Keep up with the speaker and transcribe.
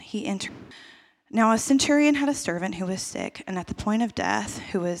he entered. Now a centurion had a servant who was sick and at the point of death,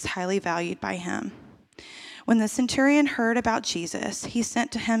 who was highly valued by him. When the centurion heard about Jesus, he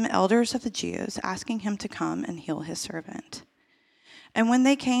sent to him elders of the Jews, asking him to come and heal his servant. And when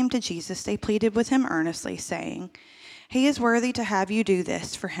they came to Jesus, they pleaded with him earnestly, saying, "He is worthy to have you do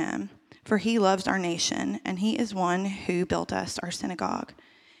this for him, for he loves our nation, and he is one who built us our synagogue."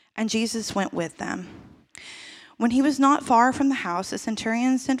 And Jesus went with them. When he was not far from the house, the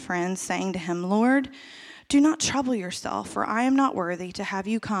centurion sent friends, saying to him, "Lord, do not trouble yourself, for I am not worthy to have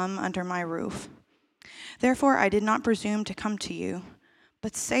you come under my roof. Therefore I did not presume to come to you,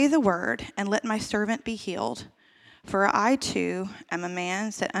 but say the word, and let my servant be healed. For I too am a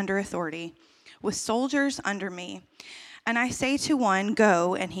man set under authority, with soldiers under me. And I say to one,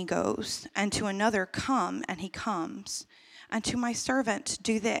 'Go,' and he goes, and to another, 'Come,' and he comes, and to my servant,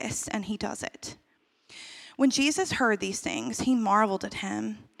 'Do this,' and he does it." When Jesus heard these things, he marveled at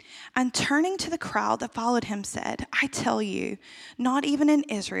him, and turning to the crowd that followed him, said, "I tell you, not even in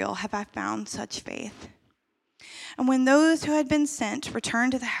Israel have I found such faith." And when those who had been sent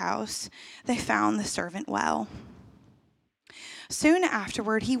returned to the house, they found the servant well. Soon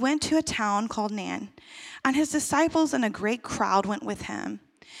afterward, he went to a town called Nain, and his disciples and a great crowd went with him.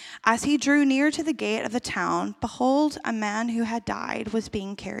 As he drew near to the gate of the town, behold, a man who had died was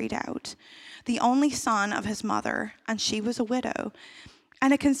being carried out, the only son of his mother, and she was a widow.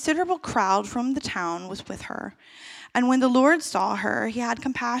 And a considerable crowd from the town was with her. And when the Lord saw her, he had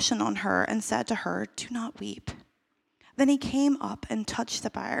compassion on her and said to her, "Do not weep." Then he came up and touched the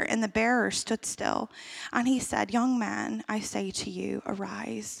bier, and the bearer stood still. And he said, "Young man, I say to you,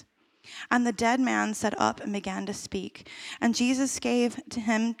 arise." And the dead man sat up and began to speak. And Jesus gave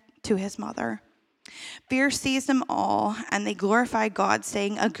him to his mother. Fear seized them all, and they glorified God,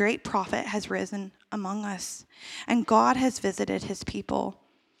 saying, "A great prophet has risen among us, and God has visited his people."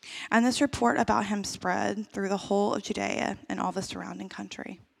 And this report about him spread through the whole of Judea and all the surrounding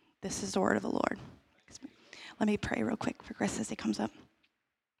country. This is the word of the Lord. Let me pray real quick for Chris as he comes up.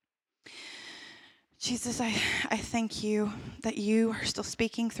 Jesus, I thank you that you are still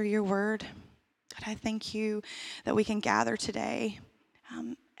speaking through your word. God, I thank you that we can gather today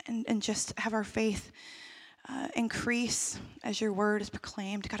and just have our faith increase as your word is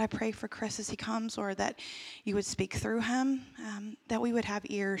proclaimed. God, I pray for Chris as he comes, Lord, that you would speak through him, that we would have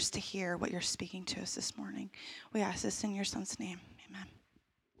ears to hear what you're speaking to us this morning. We ask this in your son's name. Amen.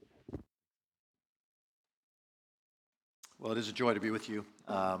 Well, it is a joy to be with you.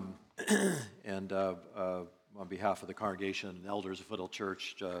 And on behalf of the congregation and elders of Foothill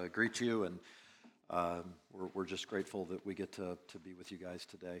Church, greet you, and we're just grateful that we get to be with you guys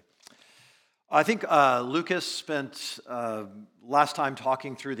today. I think Lucas spent last time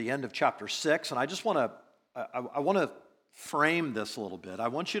talking through the end of chapter 6, and I just want to frame this a little bit. I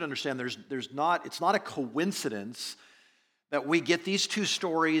want you to understand it's not a coincidence that we get these two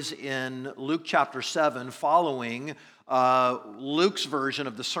stories in Luke chapter 7 following Luke's version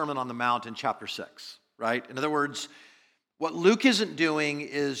of the Sermon on the Mount in chapter 6, right? In other words, what Luke isn't doing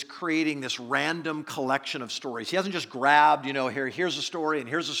is creating this random collection of stories. He hasn't just grabbed, here's a story, and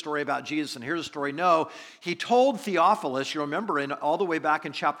here's a story about Jesus, and here's a story. No, he told Theophilus, you remember, all the way back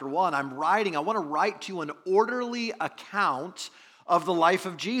in chapter 1, I want to write to you an orderly account of the life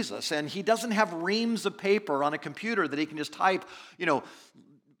of Jesus. And he doesn't have reams of paper on a computer that he can just type,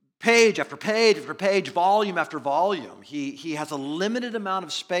 page after page after page, volume after volume. He has a limited amount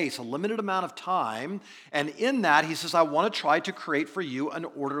of space, a limited amount of time. And in that, he says, I want to try to create for you an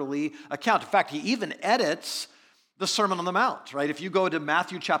orderly account. In fact, he even edits the Sermon on the Mount, right? If you go to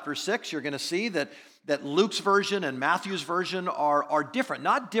Matthew chapter 6, you're going to see that Luke's version and Matthew's version are different.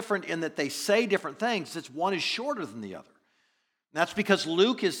 Not different in that they say different things. It's one is shorter than the other. And that's because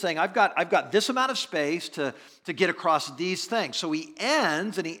Luke is saying, I've got this amount of space to get across these things. So he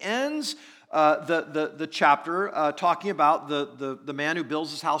ends the chapter talking about the man who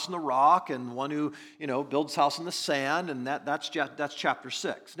builds his house on the rock and one who builds his house in the sand, and that's chapter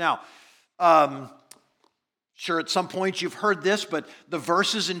 6. Now, sure, at some point you've heard this, but the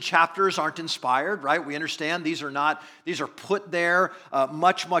verses in chapters aren't inspired, right? We understand these are put there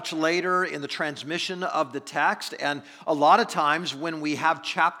much later in the transmission of the text. And a lot of times when we have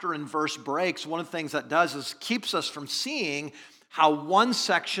chapter and verse breaks, one of the things that does is keeps us from seeing how one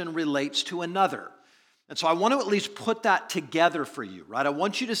section relates to another. And so I want to at least put that together for you, right? I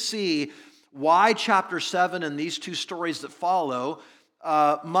want you to see why chapter 7 and these two stories that follow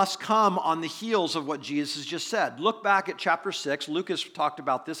must come on the heels of what Jesus has just said. Look back at chapter 6. Lucas talked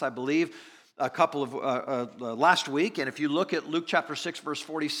about this, I believe, a couple of last week. And if you look at Luke chapter 6, verse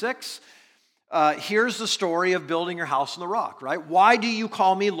 46, here's the story of building your house on the rock, right? Why do you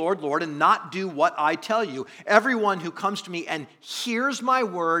call me Lord, Lord, and not do what I tell you? Everyone who comes to me and hears my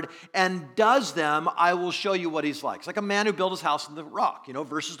word and does them, I will show you what he's like. It's like a man who built his house on the rock,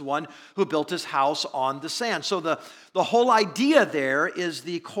 versus the one who built his house on the sand. So the whole idea there is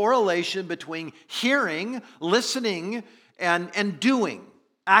the correlation between hearing, listening, and doing.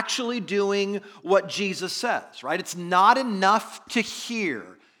 Actually doing what Jesus says, right? It's not enough to hear.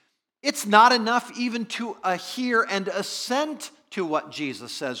 It's not enough even to hear and assent to what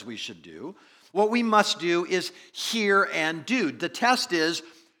Jesus says we should do. What we must do is hear and do. The test is,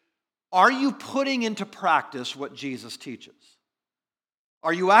 are you putting into practice what Jesus teaches?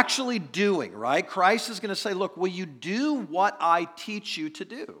 Are you actually doing, right? Christ is going to say, look, will you do what I teach you to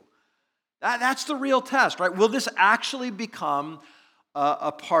do? That's the real test, right? Will this actually become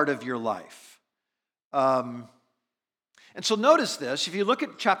a part of your life? And so notice this, if you look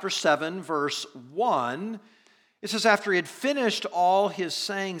at chapter 7, verse 1, it says, after he had finished all his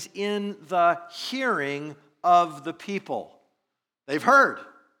sayings in the hearing of the people. They've heard,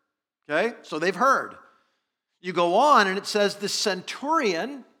 okay? So they've heard. You go on and it says the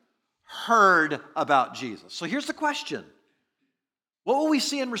centurion heard about Jesus. So here's the question. What will we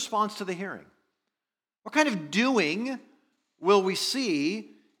see in response to the hearing? What kind of doing will we see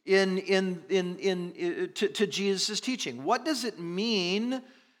to Jesus' teaching? What does it mean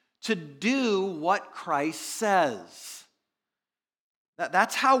to do what Christ says?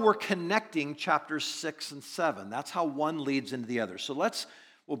 That's how we're connecting chapters 6 and 7. That's how one leads into the other. So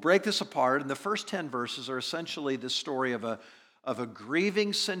we'll break this apart. And the first 10 verses are essentially the story of a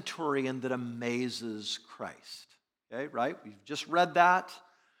grieving centurion that amazes Christ. Okay, right? We've just read that.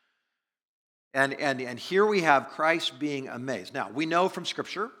 And here we have Christ being amazed. Now, we know from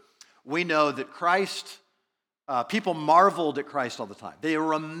Scripture, we know that people marveled at Christ all the time. They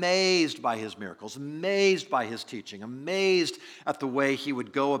were amazed by his miracles, amazed by his teaching, amazed at the way he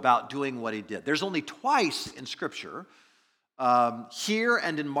would go about doing what he did. There's only twice in Scripture, here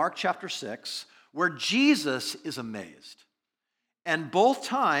and in Mark chapter 6, where Jesus is amazed. And both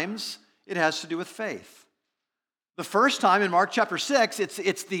times, it has to do with faith. The first time in Mark chapter 6,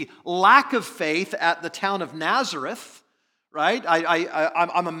 it's the lack of faith at the town of Nazareth, right?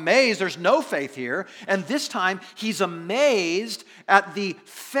 I'm amazed there's no faith here. And this time, he's amazed at the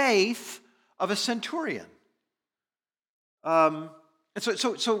faith of a centurion. And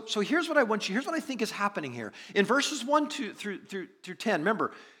so here's what here's what I think is happening here. In verses 1 through 10,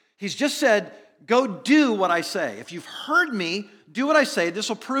 remember, he's just said, go do what I say. If you've heard me, do what I say. This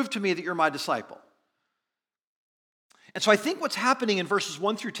will prove to me that you're my disciple. And so I think what's happening in verses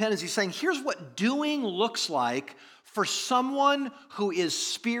 1 through 10 is he's saying, here's what doing looks like for someone who is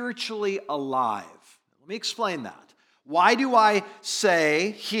spiritually alive. Let me explain that. Why do I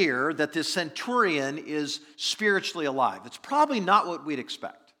say here that this centurion is spiritually alive? It's probably not what we'd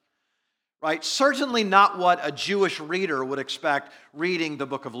expect. Right? Certainly not what a Jewish reader would expect reading the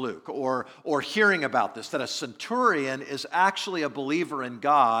book of Luke or hearing about this, that a centurion is actually a believer in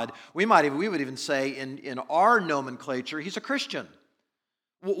God. We would even say in our nomenclature, he's a Christian.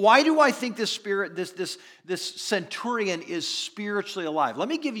 Why do I think this centurion is spiritually alive? Let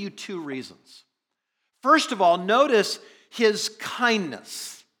me give you two reasons. First of all, notice his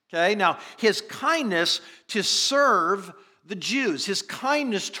kindness. Okay? Now, his kindness to serve the Jews, his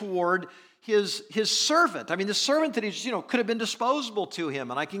kindness toward his servant. I mean, the servant that he's, could have been disposable to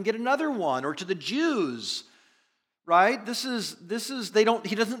him, and I can get another one, or to the Jews, right?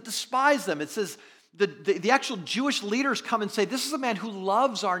 He doesn't despise them. It says the actual Jewish leaders come and say, this is a man who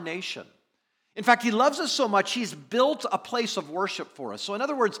loves our nation. In fact, he loves us so much, he's built a place of worship for us. So in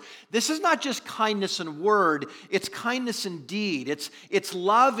other words, this is not just kindness in word, it's kindness in deed. It's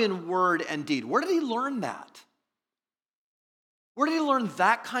love in word and deed. Where did he learn that? Where did he learn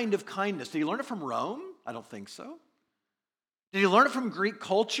that kind of kindness? Did he learn it from Rome? I don't think so. Did he learn it from Greek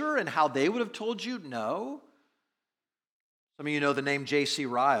culture and how they would have told you? No. Some of you know the name J.C.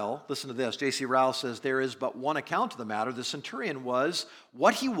 Ryle. Listen to this. J.C. Ryle says, there is but one account of the matter. The centurion was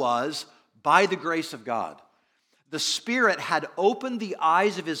what he was by the grace of God. The Spirit had opened the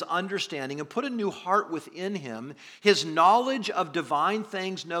eyes of his understanding and put a new heart within him. His knowledge of divine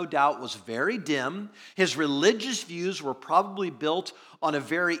things, no doubt, was very dim. His religious views were probably built on a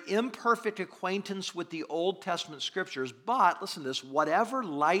very imperfect acquaintance with the Old Testament scriptures. But, listen to this, whatever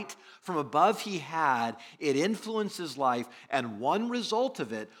light from above he had, it influenced his life, and one result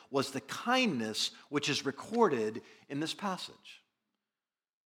of it was the kindness which is recorded in this passage.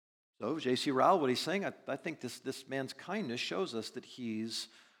 So J.C. Ryle, what he's saying, I think this man's kindness shows us that he's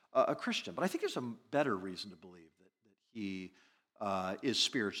a Christian. But I think there's a better reason to believe that he is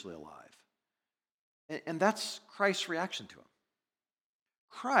spiritually alive. And that's Christ's reaction to him.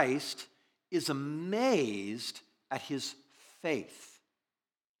 Christ is amazed at his faith.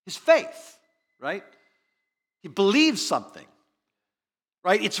 His faith, right? He believes something,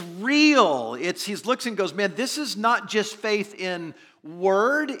 right? It's real. He looks and goes, man, this is not just faith in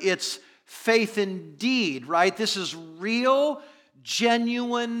word, it's faith in deed, right? This is real,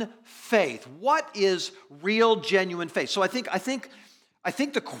 genuine faith. What is real, genuine faith? So I think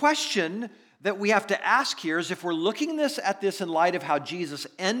the question that we have to ask here is, if we're looking at this in light of how Jesus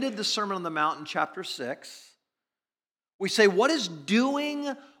ended the Sermon on the Mount in chapter 6, we say, what does doing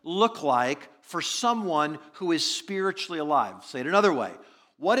look like for someone who is spiritually alive? Say it another way.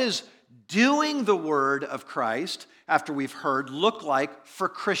 What does doing the word of Christ, after we've heard, look like for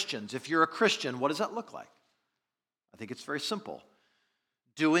Christians? If you're a Christian, what does that look like? I think it's very simple.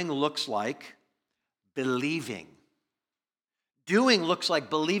 Doing looks like believing. Doing looks like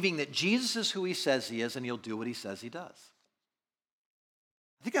believing that Jesus is who he says he is and he'll do what he says he does.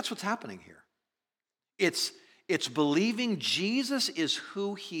 I think that's what's happening here. It's believing Jesus is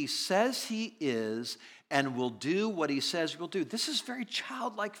who he says he is and will do what he says he will do. This is very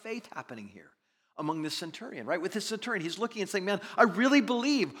childlike faith happening here among this centurion, right? With this centurion, he's looking and saying, man, I really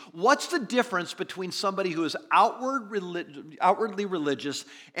believe. What's the difference between somebody who is outwardly religious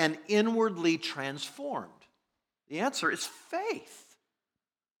and inwardly transformed? The answer is faith.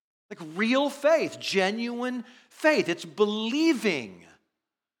 Like real faith, genuine faith. It's believing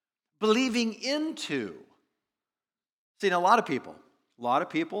into. See, now a lot of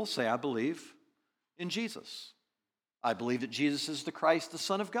people say, I believe in Jesus. I believe that Jesus is the Christ, the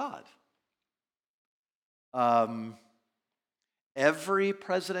Son of God. Every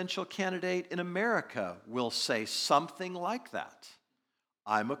presidential candidate in America will say something like that.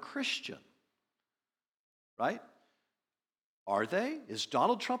 I'm a Christian. Right? Are they? Is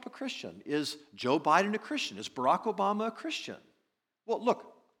Donald Trump a Christian? Is Joe Biden a Christian? Is Barack Obama a Christian? Well,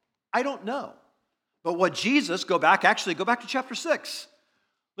 look, I don't know. But what Jesus, go back to chapter 6.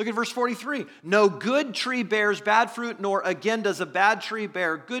 Look at verse 43. No good tree bears bad fruit, nor again does a bad tree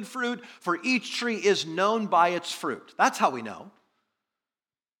bear good fruit, for each tree is known by its fruit. That's how we know.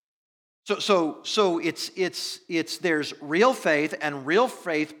 So it's there's real faith, and real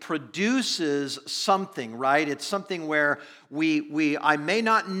faith produces something, right? It's something where I may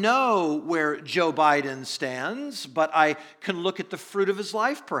not know where Joe Biden stands, but I can look at the fruit of his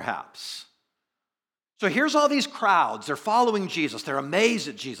life, perhaps. So here's all these crowds. They're following Jesus. They're amazed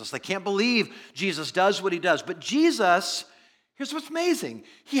at Jesus. They can't believe Jesus does what he does. But Jesus, here's what's amazing.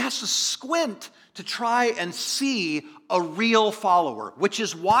 He has to squint to try and see a real follower, which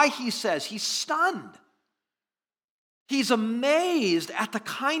is why he says he's stunned. He's amazed at the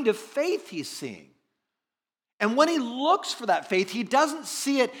kind of faith he's seeing. And when he looks for that faith, he doesn't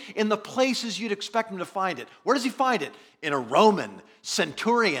see it in the places you'd expect him to find it. Where does he find it? In a Roman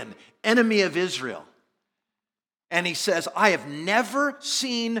centurion, enemy of Israel. And he says, I have never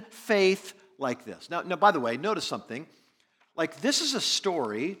seen faith like this. Now, by the way, notice something. Like, this is a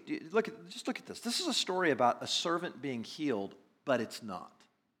story. Just look at this. This is a story about a servant being healed, but it's not.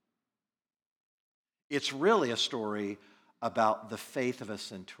 It's really a story about the faith of a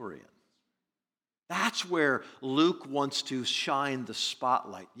centurion. That's where Luke wants to shine the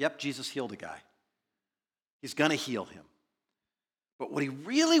spotlight. Yep, Jesus healed a guy. He's going to heal him. But what he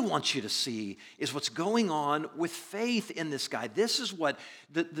really wants you to see is what's going on with faith in this guy. This is what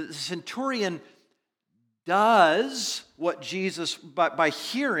the centurion does, what Jesus, by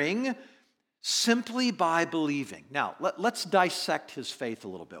hearing, simply by believing. Now, let's dissect his faith a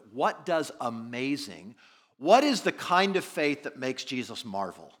little bit. What does amazing, what is the kind of faith that makes Jesus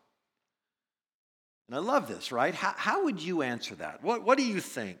marvel? And I love this, right? How would you answer that? What do you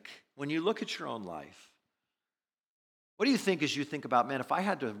think when you look at your own life? What do you think as you think about, man, if I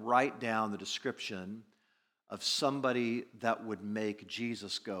had to write down the description of somebody that would make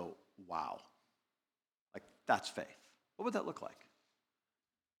Jesus go, wow, like that's faith, what would that look like?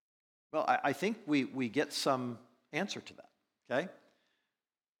 Well, I think we get some answer to that, okay?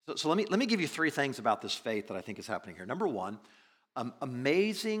 So let me give you three things about this faith that I think is happening here. Number one,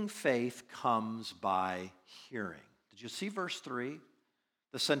 amazing faith comes by hearing. Did you see verse 3?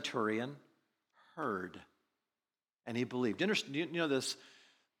 The centurion heard and he believed. You know this?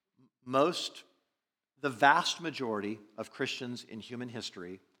 The vast majority of Christians in human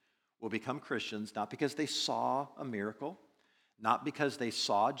history will become Christians not because they saw a miracle, not because they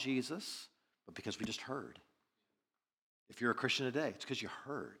saw Jesus, but because we just heard. If you're a Christian today, it's because you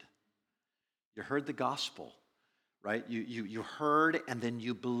heard. You heard the gospel. right? You heard and then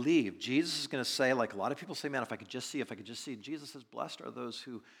you believed. Jesus is going to say, like a lot of people say, man, if I could just see. Jesus says, blessed are those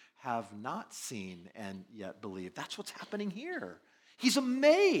who have not seen and yet believe. That's what's happening here. He's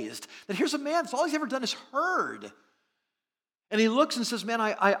amazed that here's a man, that's all he's ever done is heard. And he looks and says, man,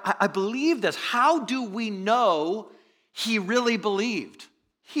 I believe this. How do we know he really believed?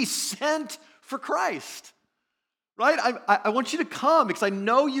 He sent for Christ. Right? I want you to come because I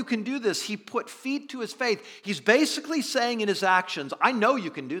know you can do this. He put feet to his faith. He's basically saying in his actions, I know you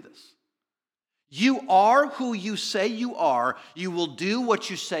can do this. You are who you say you are. You will do what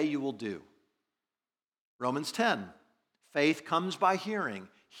you say you will do. Romans 10, faith comes by hearing,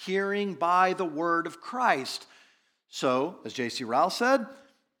 hearing by the word of Christ. So, as J.C. Ryle said,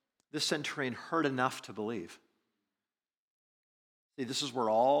 this centurion heard enough to believe. See, this is where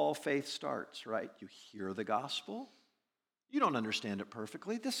all faith starts, right? You hear the gospel. You don't understand it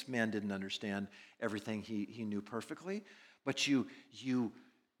perfectly. This man didn't understand everything he knew perfectly. But you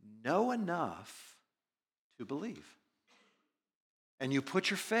know enough to believe. And you put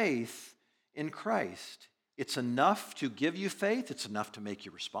your faith in Christ. It's enough to give you faith. It's enough to make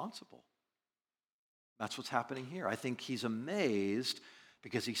you responsible. That's what's happening here. I think he's amazed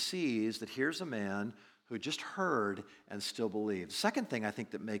because he sees that here's a man who just heard and still believed. The second thing I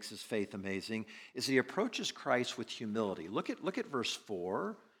think that makes his faith amazing is he approaches Christ with humility. Look at verse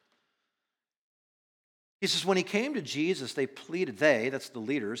 4. He says, when he came to Jesus, that's the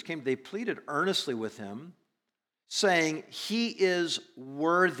leaders, they pleaded earnestly with him, saying, he is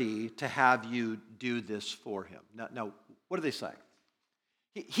worthy to have you do this for him. Now what do they say?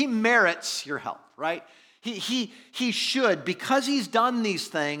 He merits your help, right? He should, because he's done these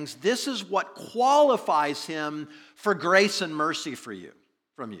things, this is what qualifies him for grace and mercy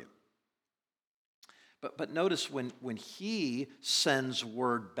from you. But notice when he sends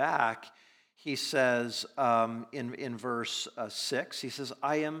word back, he says in verse 6, he says,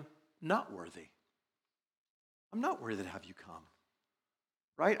 I am not worthy. I'm not worthy to have you come.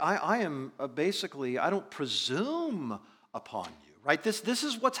 Right? I am basically, I don't presume upon you. Right? This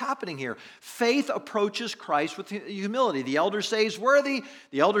is what's happening here. Faith approaches Christ with humility. The elders say he's worthy.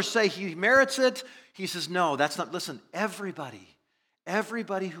 The elders say he merits it. He says, no, that's not. Listen, everybody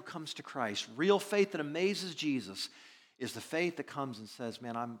who comes to Christ, real faith that amazes Jesus, is the faith that comes and says,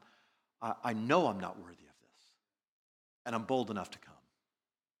 man, I know I'm not worthy of this. And I'm bold enough to come.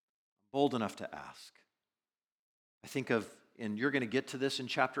 I'm bold enough to ask. I think of, and you're going to get to this in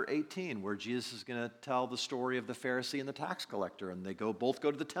chapter 18, where Jesus is going to tell the story of the Pharisee and the tax collector, and they both go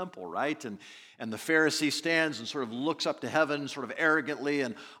to the temple, right? And the Pharisee stands and sort of looks up to heaven sort of arrogantly,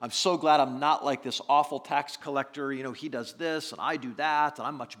 and I'm so glad I'm not like this awful tax collector. You know, he does this, and I do that, and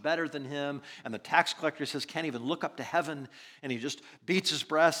I'm much better than him. And the tax collector says, can't even look up to heaven, and he just beats his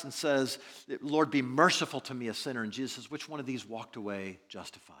breast and says, Lord, be merciful to me, a sinner. And Jesus says, which one of these walked away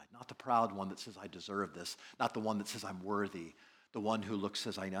justified? Not the proud one that says, I deserve this, not the one that says, I'm worthy. The one who looks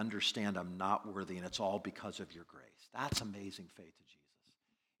says, I understand I'm not worthy, and it's all because of your grace. That's amazing faith to Jesus.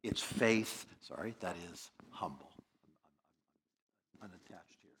 It's faith, that is humble. I'm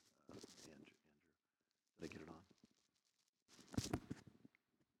unattached here. Andrew, did I get it on?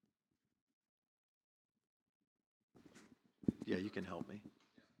 Yeah, you can help me.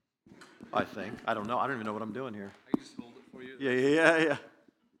 I think. I don't know. I don't even know what I'm doing here. I can just hold it for you. Yeah.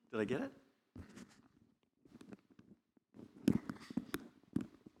 Did I get it?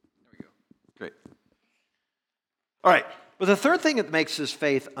 Great. All right. But the third thing that makes his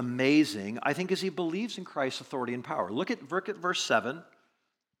faith amazing, I think, is he believes in Christ's authority and power. Look at verse 7.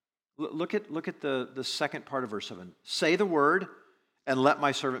 Look at the second part of verse 7. Say the word, and let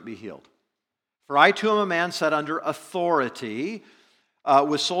my servant be healed. For I too am a man set under authority,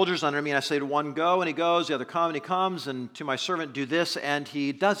 with soldiers under me, and I say to one, go, and he goes, the other, come, and he comes, and to my servant, do this, and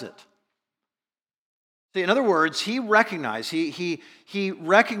he does it. See, in other words, he recognizes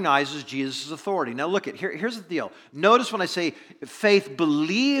Jesus' authority. Now look, here's the deal. Notice when I say faith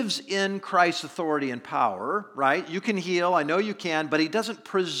believes in Christ's authority and power, right? You can heal, I know you can, but he doesn't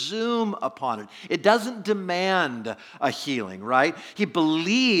presume upon it. It doesn't demand a healing, right? He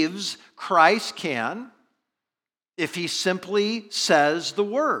believes Christ can if he simply says the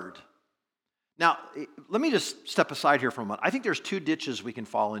word. Now, let me just step aside here for a moment. I think there's two ditches we can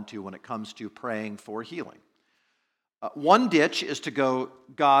fall into when it comes to praying for healing. One ditch is to go,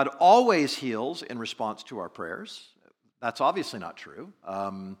 God always heals in response to our prayers. That's obviously not true.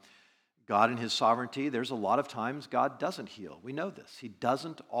 God in his sovereignty, there's a lot of times God doesn't heal. We know this. He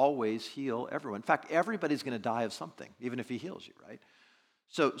doesn't always heal everyone. In fact, everybody's going to die of something, even if he heals you, right?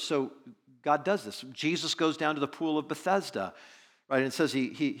 So God does this. Jesus goes down to the pool of Bethesda. Right, it says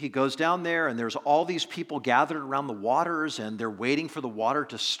he goes down there, and there's all these people gathered around the waters, and they're waiting for the water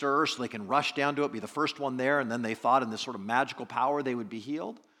to stir so they can rush down to it, be the first one there, and then they thought in this sort of magical power they would be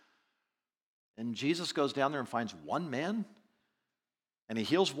healed. And Jesus goes down there and finds one man, and he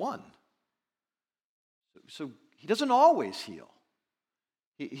heals one. So he doesn't always heal.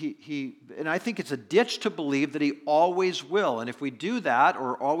 And I think it's a ditch to believe that he always will. And if we do that,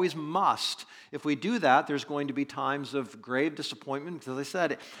 or always must, if we do that, there's going to be times of grave disappointment, because as I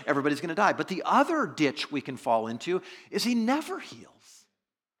said, everybody's going to die. But the other ditch we can fall into is he never heals.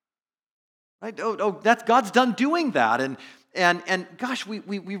 Right? That's God's done doing that. And gosh, we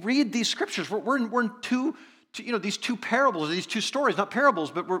read these scriptures. We're in these two parables, these two stories, not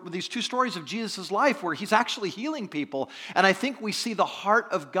parables, but these two stories of Jesus' life where he's actually healing people. And I think we see the heart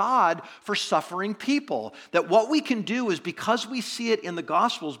of God for suffering people. That what we can do is, because we see it in the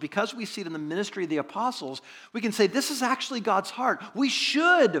Gospels, because we see it in the ministry of the apostles, we can say this is actually God's heart. We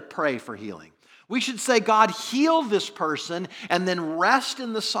should pray for healing. We should say, God, heal this person, and then rest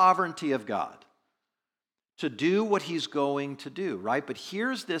in the sovereignty of God to do what he's going to do, right? But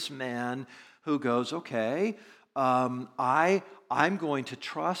here's this man who goes, okay, I'm going to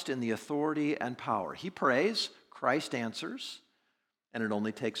trust in the authority and power. He prays, Christ answers, and it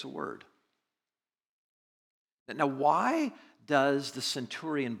only takes a word. Now, why does the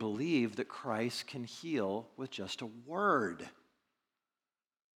centurion believe that Christ can heal with just a word?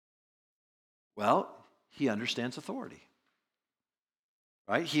 Well, he understands authority.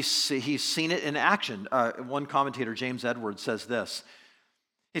 Right? He's seen it in action. One commentator, James Edwards, says this.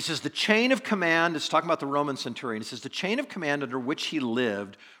 He says, the chain of command, it's talking about the Roman centurion, he says, the chain of command under which he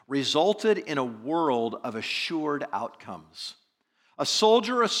lived resulted in a world of assured outcomes. A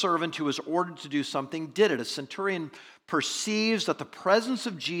soldier or a servant who was ordered to do something did it. A centurion perceives that the presence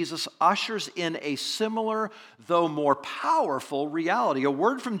of Jesus ushers in a similar, though more powerful, reality. A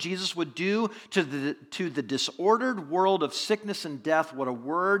word from Jesus would do to the disordered world of sickness and death what a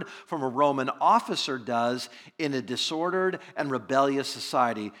word from a Roman officer does in a disordered and rebellious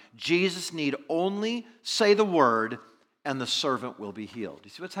society. Jesus need only say the word, and the servant will be healed. Do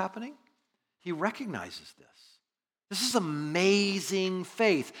you see what's happening? He recognizes this. This is amazing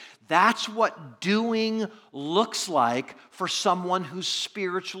faith. That's what doing looks like for someone who's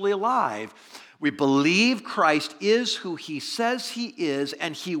spiritually alive. We believe Christ is who he says he is,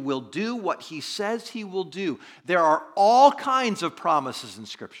 and he will do what he says he will do. There are all kinds of promises in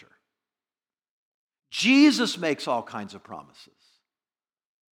Scripture. Jesus makes all kinds of promises.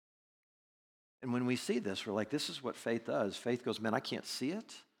 And when we see this, we're like, this is what faith does. Faith goes, man, I can't see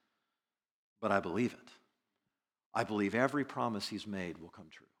it, but I believe it. I believe every promise he's made will come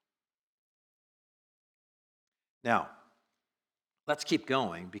true. Now, let's keep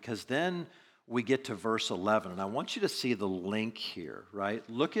going, because then we get to verse 11. And I want you to see the link here, right?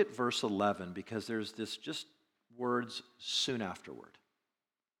 Look at verse 11, because there's this just words soon afterward.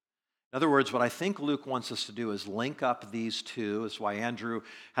 In other words, what I think Luke wants us to do is link up these two. That's why Andrew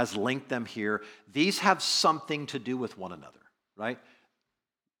has linked them here. These have something to do with one another, right?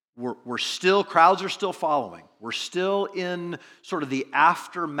 We're still, crowds are still following. We're still in sort of the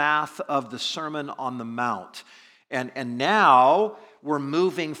aftermath of the Sermon on the Mount. And now we're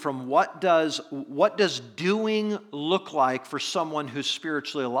moving from what does doing look like for someone who's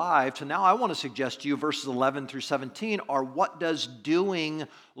spiritually alive to now I want to suggest to you verses 11 through 17 are what does doing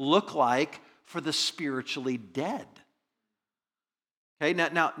look like for the spiritually dead. Okay,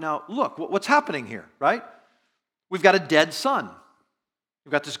 now look, what's happening here, right? We've got a dead son.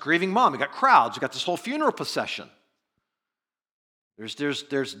 We've got this grieving mom. We've got crowds. We've got this whole funeral procession. There's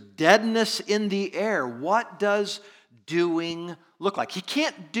deadness in the air. What does doing look like? He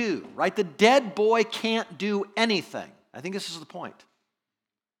can't do, right? The dead boy can't do anything. I think this is the point.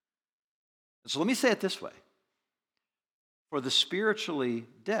 So let me say it this way. For the spiritually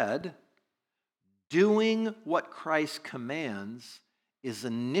dead, doing what Christ commands is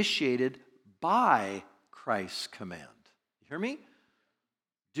initiated by Christ's command. You hear me?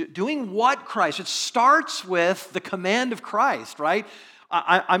 Doing what Christ? It starts with the command of Christ, right?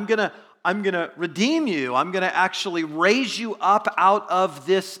 I'm gonna redeem you. I'm gonna actually raise you up out of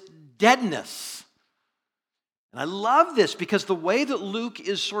this deadness. And I love this because the way that Luke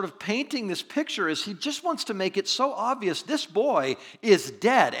is sort of painting this picture is he just wants to make it so obvious this boy is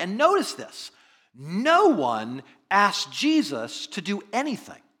dead. And notice this, no one asked Jesus to do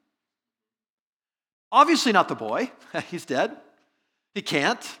anything. Obviously not the boy, he's dead. He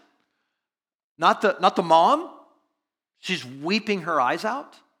can't. Not the mom. She's weeping her eyes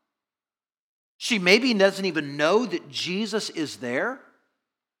out. She maybe doesn't even know that Jesus is there.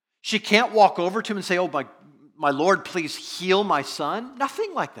 She can't walk over to him and say, oh, my Lord, please heal my son.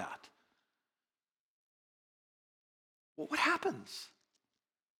 Nothing like that. Well, what happens?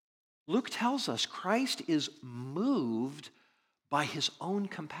 Luke tells us Christ is moved by his own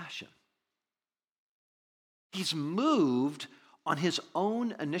compassion. He's moved on his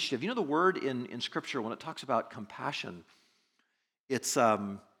own initiative. You know the word in Scripture, when it talks about compassion, it's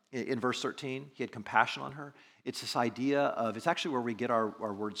in verse 13, he had compassion on her. It's this idea of, it's actually where we get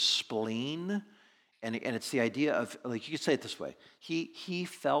our word spleen, and it's the idea of, like you could say it this way, he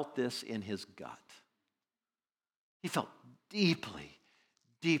felt this in his gut. He felt deeply,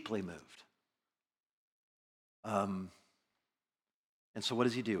 deeply moved. And so what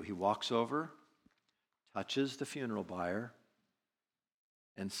does he do? He walks over, touches the funeral bier,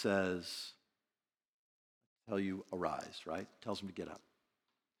 and says, tell you arise, right? Tells him to get up.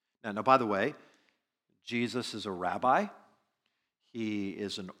 Now, by the way, Jesus is a rabbi. He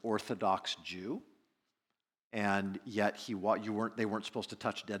is an Orthodox Jew, and yet they weren't supposed to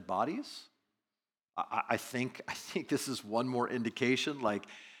touch dead bodies. I think this is one more indication, like,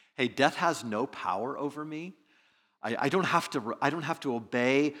 hey, death has no power over me. I don't have to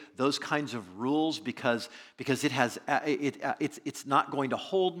obey those kinds of rules because it's not going to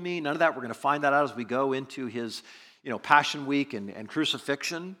hold me. None of that. We're going to find that out as we go into his Passion Week and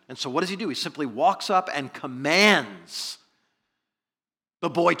crucifixion. And so what does he do? He simply walks up and commands the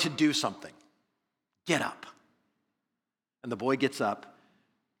boy to do something. Get up. And the boy gets up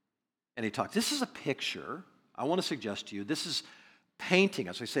and he talks. This is a picture. I want to suggest to you, this is painting,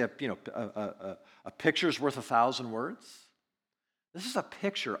 as we say, a picture's worth 1,000 words. This is a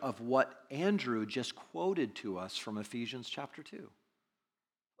picture of what Andrew just quoted to us from Ephesians chapter 2.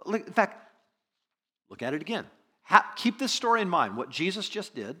 In fact, look at it again. Keep this story in mind, what Jesus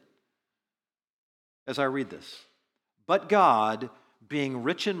just did, as I read this. But God, being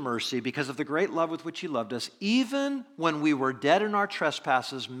rich in mercy, because of the great love with which he loved us, even when we were dead in our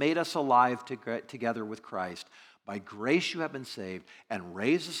trespasses, made us alive together with Christ. By grace you have been saved, and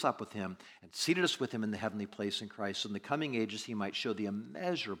raised us up with him, and seated us with him in the heavenly place in Christ, so in the coming ages he might show the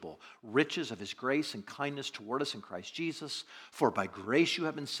immeasurable riches of his grace and kindness toward us in Christ Jesus. For by grace you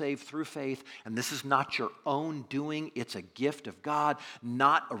have been saved through faith, and this is not your own doing, it's a gift of God,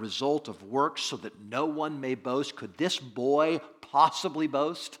 not a result of works, so that no one may boast. Could this boy possibly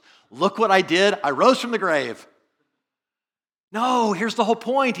boast? Look what I did, I rose from the grave. No, here's the whole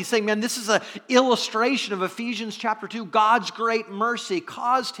point. He's saying, man, this is an illustration of Ephesians chapter 2. God's great mercy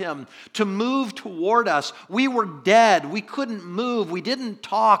caused him to move toward us. We were dead. We couldn't move. We didn't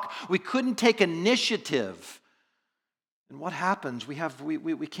talk. We couldn't take initiative. And what happens? We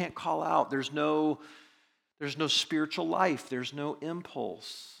can't call out. There's no spiritual life. There's no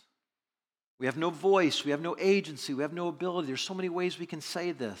impulse. We have no voice. We have no agency. We have no ability. There's so many ways we can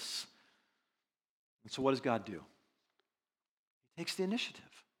say this. And so what does God do? Takes the initiative.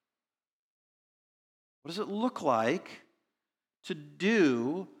 What does it look like to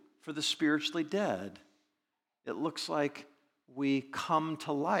do for the spiritually dead? It looks like we come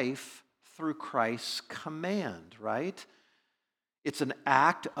to life through Christ's command, right? It's an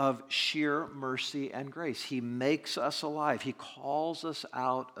act of sheer mercy and grace. He makes us alive. He calls us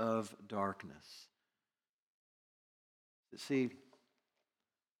out of darkness. See,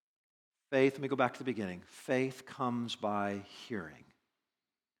 faith, let me go back to the beginning. Faith comes by hearing.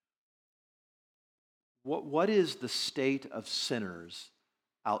 What is the state of sinners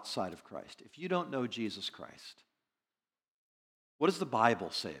outside of Christ? If you don't know Jesus Christ, what does the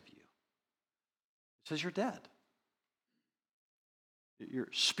Bible say of you? It says you're dead. You're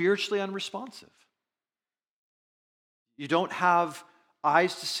spiritually unresponsive. You don't have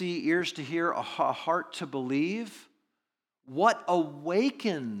eyes to see, ears to hear, a heart to believe. What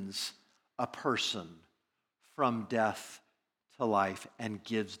awakens a person from death to life and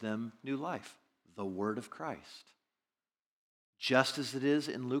gives them new life? The word of Christ. Just as it is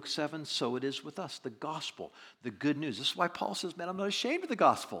in Luke 7, so it is with us. The gospel, the good news. This is why Paul says, man, I'm not ashamed of the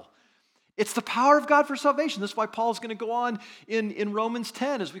gospel. It's the power of God for salvation. This is why Paul is going to go on in Romans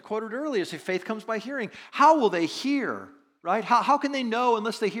 10, as we quoted earlier, say faith comes by hearing. How will they hear, right? How can they know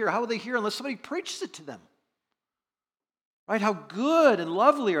unless they hear? How will they hear unless somebody preaches it to them? Right? How good and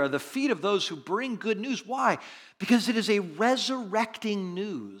lovely are the feet of those who bring good news. Why? Because it is a resurrecting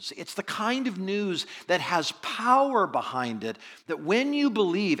news. It's the kind of news that has power behind it, that when you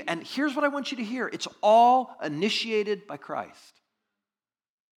believe, and here's what I want you to hear, it's all initiated by Christ.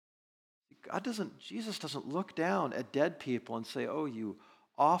 Jesus doesn't look down at dead people and say, oh, you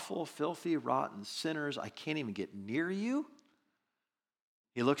awful, filthy, rotten sinners, I can't even get near you.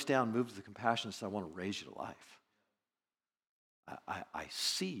 He looks down, moves with compassion, and says, I want to raise you to life. I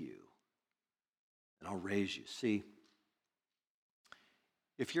see you, and I'll raise you. See,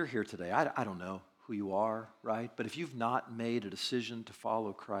 if you're here today, I don't know who you are, right? But if you've not made a decision to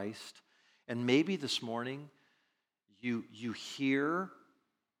follow Christ, and maybe this morning you hear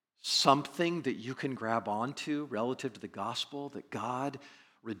something that you can grab onto relative to the gospel, that God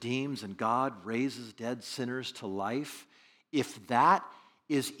redeems and God raises dead sinners to life, if that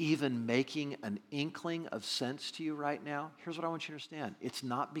is even making an inkling of sense to you right now, here's what I want you to understand. It's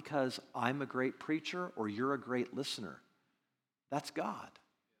not because I'm a great preacher or you're a great listener. That's God.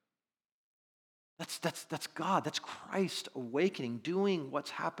 That's God. That's Christ awakening, doing what's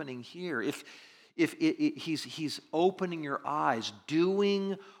happening here. If he's opening your eyes,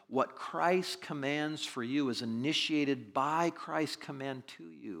 doing what Christ commands for you is initiated by Christ's command to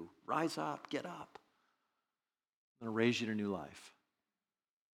you. Rise up, get up. I'm going to raise you to new life.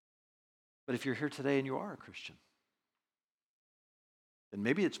 But if you're here today and you are a Christian, then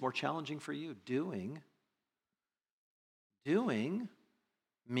maybe it's more challenging for you. Doing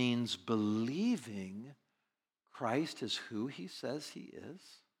means believing Christ is who he says he is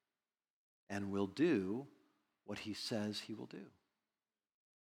and will do what he says he will do.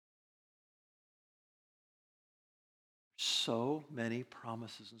 So many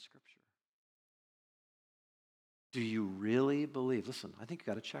promises in Scripture. Do you really believe? Listen, I think you've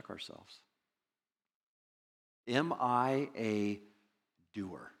got to check ourselves. Am I a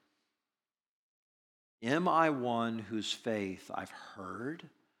doer? Am I one whose faith I've heard?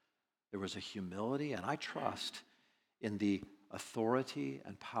 There was a humility, and I trust in the authority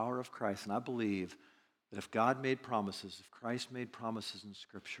and power of Christ. And I believe that if God made promises, if Christ made promises in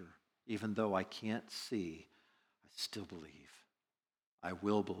Scripture, even though I can't see, I still believe. I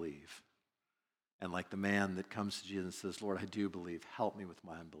will believe. And like the man that comes to Jesus and says, Lord, I do believe. Help me with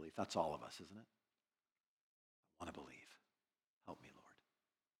my unbelief. That's all of us, isn't it? I want to believe. Help me, Lord.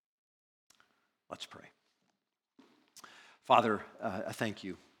 Let's pray. Father, I thank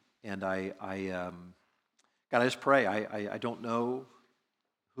you. And God, I just pray. I don't know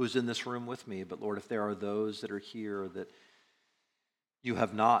who's in this room with me, but Lord, if there are those that are here that you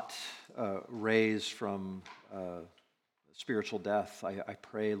have not raised from spiritual death, I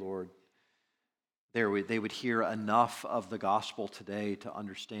pray, Lord, they would hear enough of the gospel today to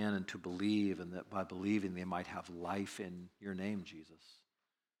understand and to believe, and that by believing they might have life in your name, Jesus.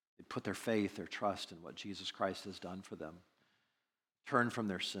 They'd put their faith, their trust in what Jesus Christ has done for them. Turn from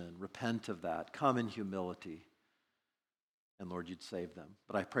their sin, repent of that, come in humility, and Lord, you'd save them.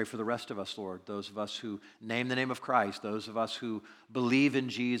 But I pray for the rest of us, Lord, those of us who name the name of Christ, those of us who believe in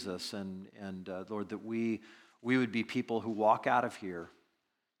Jesus, and Lord, that we would be people who walk out of here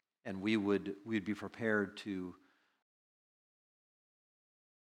and we would be prepared to